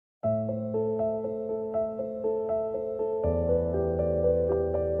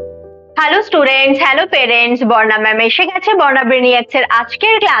Hello students, hello parents, বর্ণা ma'am এসে গেছে বর্ণা ব্রেনিয়াক্স এর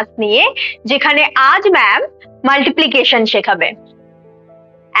আজকের ক্লাস নিয়ে, যেখানে আজ ম্যাম মাল্টিপ্লিকেশন শেখাবে,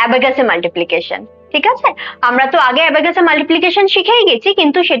 অ্যাবাকাসে মাল্টিপ্লিকেশন। ঠিক আছে, আমরা তো আগে অ্যাবাকাসে মাল্টিপ্লিকেশন শিখেই গেছি,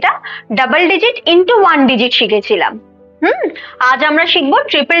 কিন্তু সেটা double digit into one digit শিখেছিলাম। আজ আমরা শিখবো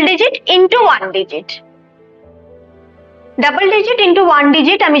triple digit into one digit. Double digit into one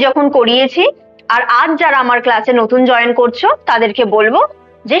digit আমি যখন করিয়েছি, আর আজ যারা আমার ক্লাসে নতুন জয়েন করছো তাদেরকে বলবো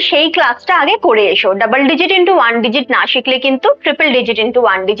যে সেই ক্লাসটা আগে করে এসো। Double digit into one digit না শিখলে কিন্তু triple digit into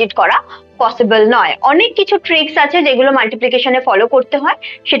one digit করা পসিবল নয়। অনেক কিছু ট্রিক্স আছে যেগুলো মাল্টিপ্লিকেশনে ফলো করতে হয়,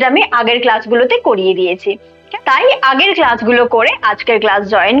 সেটা আমি আগের ক্লাসগুলোতে করিয়ে দিয়েছি। তাই আগের ক্লাসগুলো করে আজকের ক্লাস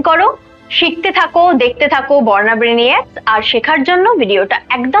জয়েন করো, শিখতে থাকো, দেখতে থাকো বর্ণা ব্রেনিয়াক্স, আর শেখার জন্য ভিডিওটা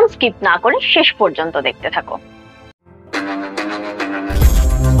একদম স্কিপ না করে শেষ পর্যন্ত দেখতে থাকো।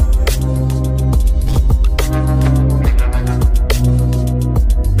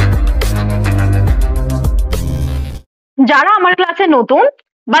 যারা আমার ক্লাসে নতুন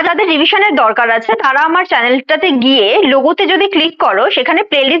বা যাদের রিভিশনের দরকার আছে, তারা আমার চ্যানেলটাতে গিয়ে লোগোতে যদি ক্লিক করো, সেখানে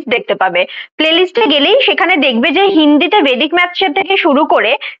প্লেলিস্ট দেখতে পাবে। প্লেলিস্টে গেলেই সেখানে দেখবে যে হিন্দিতে বেদিক ম্যাথস থেকে শুরু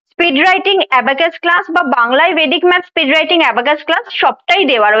করে স্পিড রাইটিং অ্যাবাকাস ক্লাস বা বাংলায় বেদিক maths speed writing abacus class সবটাই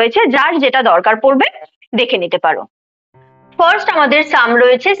দেওয়া রয়েছে, যার যেটা দরকার পড়বে দেখে নিতে পারো। ফার্স্ট আমাদের সাম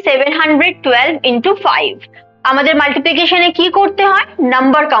রয়েছে 712 ইন্টু 5। আমাদের মাল্টিপ্লিকেশনে কি করতে হয়?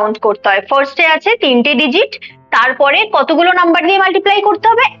 নাম্বার কাউন্ট করতে হয়। ফার্স্টে আছে 3টে ডিজিট, তারপরে কতগুলো নাম্বার দিয়ে মাল্টিপ্লাই করতে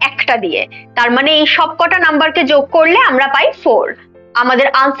হবে? একটা দিয়ে। তার মানে এই সব কটা নাম্বারকে যোগ করলে আমরা পাই 4। আমাদের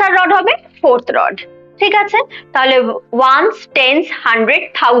আনসার রড হবে ফোর্থ রড। ঠিক আছে, তাহলে ওয়ান্স, টেন্স, 100,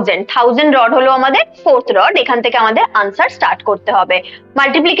 1000 রড হলো আমাদের ফোর্থ রড। এখান থেকে আমাদের আনসার স্টার্ট করতে হবে।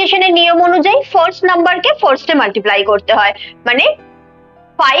 মাল্টিপ্লিকেশনের নিয়ম অনুযায়ী ফার্স্ট নাম্বারকে ফার্স্টে মাল্টিপ্লাই করতে হয়, মানে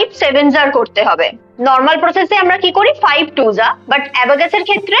 5 7s করতে হবে। নর্মাল প্রসেসে আমরা কি করি? 5 2s, বাট অ্যাবাকাসের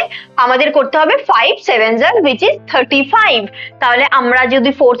ক্ষেত্রে আমাদের করতে হবে 5 7s, which is 35। তাহলে আমরা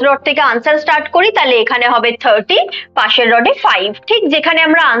যদি ফোর্থ রড থেকে আনসার স্টার্ট করি, তাহলে এখানে হবে 30, পাশের রডে 5। ঠিক যেখানে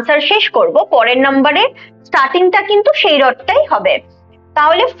আমরা আনসার শেষ করব, পরের নাম্বারের স্টার্টিংটা কিন্তু সেই রডটাই হবে।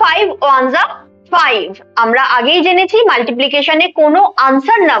 তাহলে 5 1s 5। আমরা আগেই জেনেছি মাল্টিপ্লিকেশনে কোনো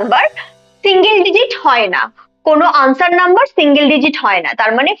আনসার নাম্বার সিঙ্গেল ডিজিট হয় না, কোনো আনসার নাম্বার সিঙ্গেল ডিজিট হয় না।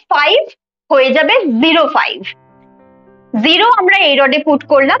 তার মানে 5 হয়ে যাবে 05। 0 আমরা এই রডে পুট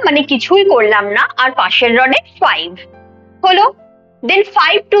করলাম, মানে কিছুই করলাম না, আর পাশের রডে 5 হলো। দেন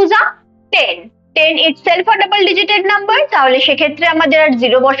 5 2s 10। 10 ইটসেলফ আ ডাবল ডিজিটেড নাম্বার, তাহলে সেক্ষেত্রে আমাদের আর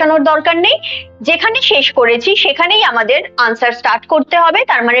 0 বসানোর দরকার নেই। যেখানে শেষ করেছি সেখানেই আমাদের আনসার স্টার্ট করতে হবে।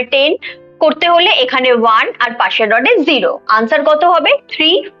 তার মানে 10 করতে হলে এখানে 1 আর পাশের রডে 0। আনসার কত হবে?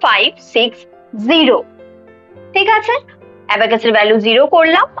 3 5 6 0। ঠিক আছে, অ্যাবাকাসের ভ্যালু 0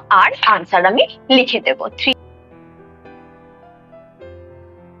 করলাম, আর আনসার আমি লিখে দেব 3।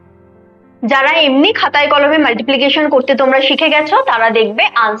 যারা এমনি খাতায় কলমে মাল্টিপ্লিকেশন করতে তোমরা শিখে গেছো, তারা দেখবে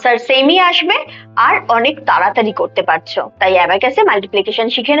আনসার সেমই আসবে আর অনেক তাড়াতাড়ি করতে পারছো। তাই অ্যাবাকাসে মাল্টিপ্লিকেশন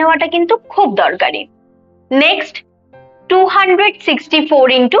শিখে নেওয়াটা কিন্তু খুব দরকারি। Next 264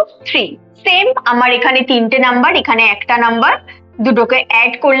 into 3। সেম, আমার এখানে 3টে নাম্বার, এখানে একটা নাম্বার, দুটোকে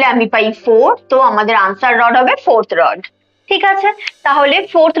অ্যাড করলে আমি পাই 4। তো আমাদের আনসার রড হবে ফোর্থ রড। ঠিক আছে, তাহলে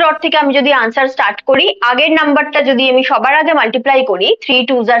ফোর্থ রড থেকে আমি যদি আনসার স্টার্ট করি, আগের নাম্বারটা যদি আমি সবার আগে মাল্টিপ্লাই করি, 3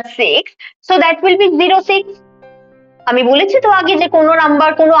 2s 6, so that will be 06। আমি বলেছি তো আগে যে কোনো নাম্বার,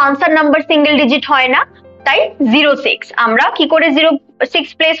 কোনো আনসার নাম্বার সিঙ্গেল ডিজিট হয় না, তাই 06। আমরা কি করে 06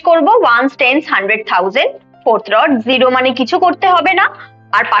 প্লেস করব? 1s 10s 100 1000, fourth rod. 0 মানে কিছু করতে হবে না,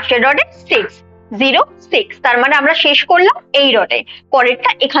 আর পাশের রডে 6 0 6। তার মানে আমরা শেষ করলাম এই রডে, পরেরটা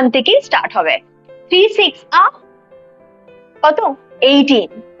এখান থেকেই স্টার্ট হবে। 3 6 কত? 18।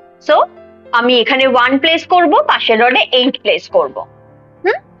 সো আমি এখানে 1 প্লেস করব, পাশের রডে 8 প্লেস করব।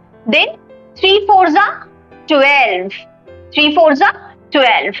 দেন 3 4s 12। 3 4s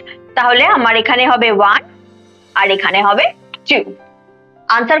 12। তাহলে আমার এখানে হবে 1 আর এখানে হবে 2।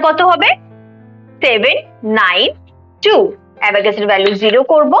 আনসার কত হবে? 7 9 2। অ্যাবাকাসের ভ্যালু 0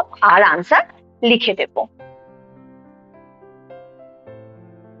 করব আর আনসার লিখে দেব।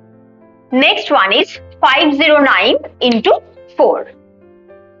 Next one is 509 into 4।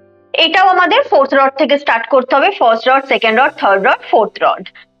 এটাও আমাদের ফোর্থ রড থেকে স্টার্ট করতে হবে। First rod, second rod, third rod, fourth rod.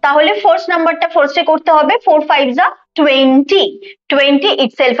 তাহলে ফার্স্ট নাম্বারটা ফার্স্টে করতে হবে। 4 5s 20। 20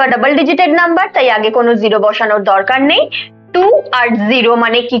 ইটসেলফ আ ডাবল ডিজিটেড নাম্বার, তাই আগে কোনো 0 বসানোর দরকার নেই। 2 আর 0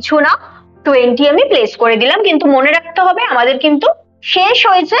 মানে কিছু না, 20 আমি প্লেস করে দিলাম। কিন্তু মনে রাখতে হবে আমাদের কিন্তু শেষ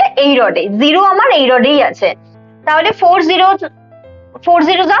হয়েছে এই রডে, 0 আমার এই রডেই আছে। তাহলে 4 0s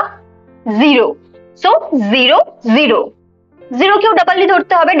 0, সো 0 0। 0 কেও ডাবলি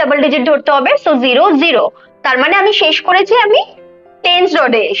ধরতে হবে, ডাবল ডিজিট ধরতে হবে, সো 0 0। তার মানে আমি শেষ করেছি আমি টেন্স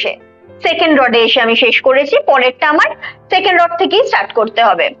রডে এসে। সেকেন্ড রডে এসে আমি শেষ করেছি, পরেরটা আমার সেকেন্ড রড থেকেই স্টার্ট করতে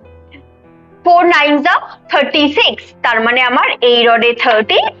হবে। 4 9 36, তার মানে আমার এই রডে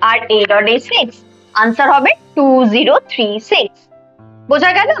 30 আর এই রডে 6, আনসার হবে 2036।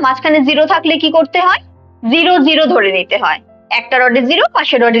 বোঝা গেল? মাঝখানে জিরো থাকলে কি করতে হয়? 0 0 ধরে নিতে হয়, একটা রডে 0,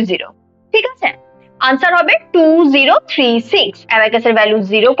 পাশের রডে 0। ঠিক আছে, আনসার হবে 2036। অ্যাবাকাসের ভ্যালু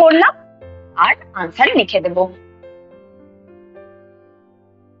 0 করলাম আর আনসার লিখে দেব।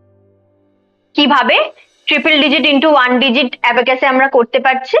 কিভাবে ট্রিপল ডিজিট ইন্টু 1 ডিজিট অ্যাবাকাসে আমরা করতে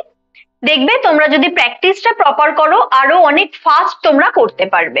পারছি? দেখবে তোমরা যদি প্র্যাকটিসটা প্রপার করো আরো অনেক ফাস্ট তোমরা করতে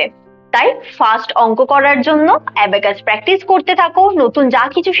পারবে। তাই ফাস্ট অঙ্ক করার জন্য অ্যাবাকাস প্র্যাকটিস করতে থাকো, নতুন যা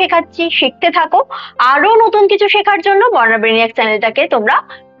কিছু শেখাচ্ছি শিখতে থাকো। আরো নতুন কিছু শেখার জন্য বর্ণা ব্রেনিয়াক চ্যানেলটাকে তোমরা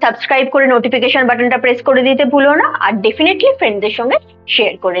সাবস্ক্রাইব করে নোটিফিকেশন বাটনটা প্রেস করে দিতে ভুলো না, আর ডেফিনেটলি ফ্রেন্ডদের সঙ্গে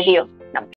শেয়ার করে দিও।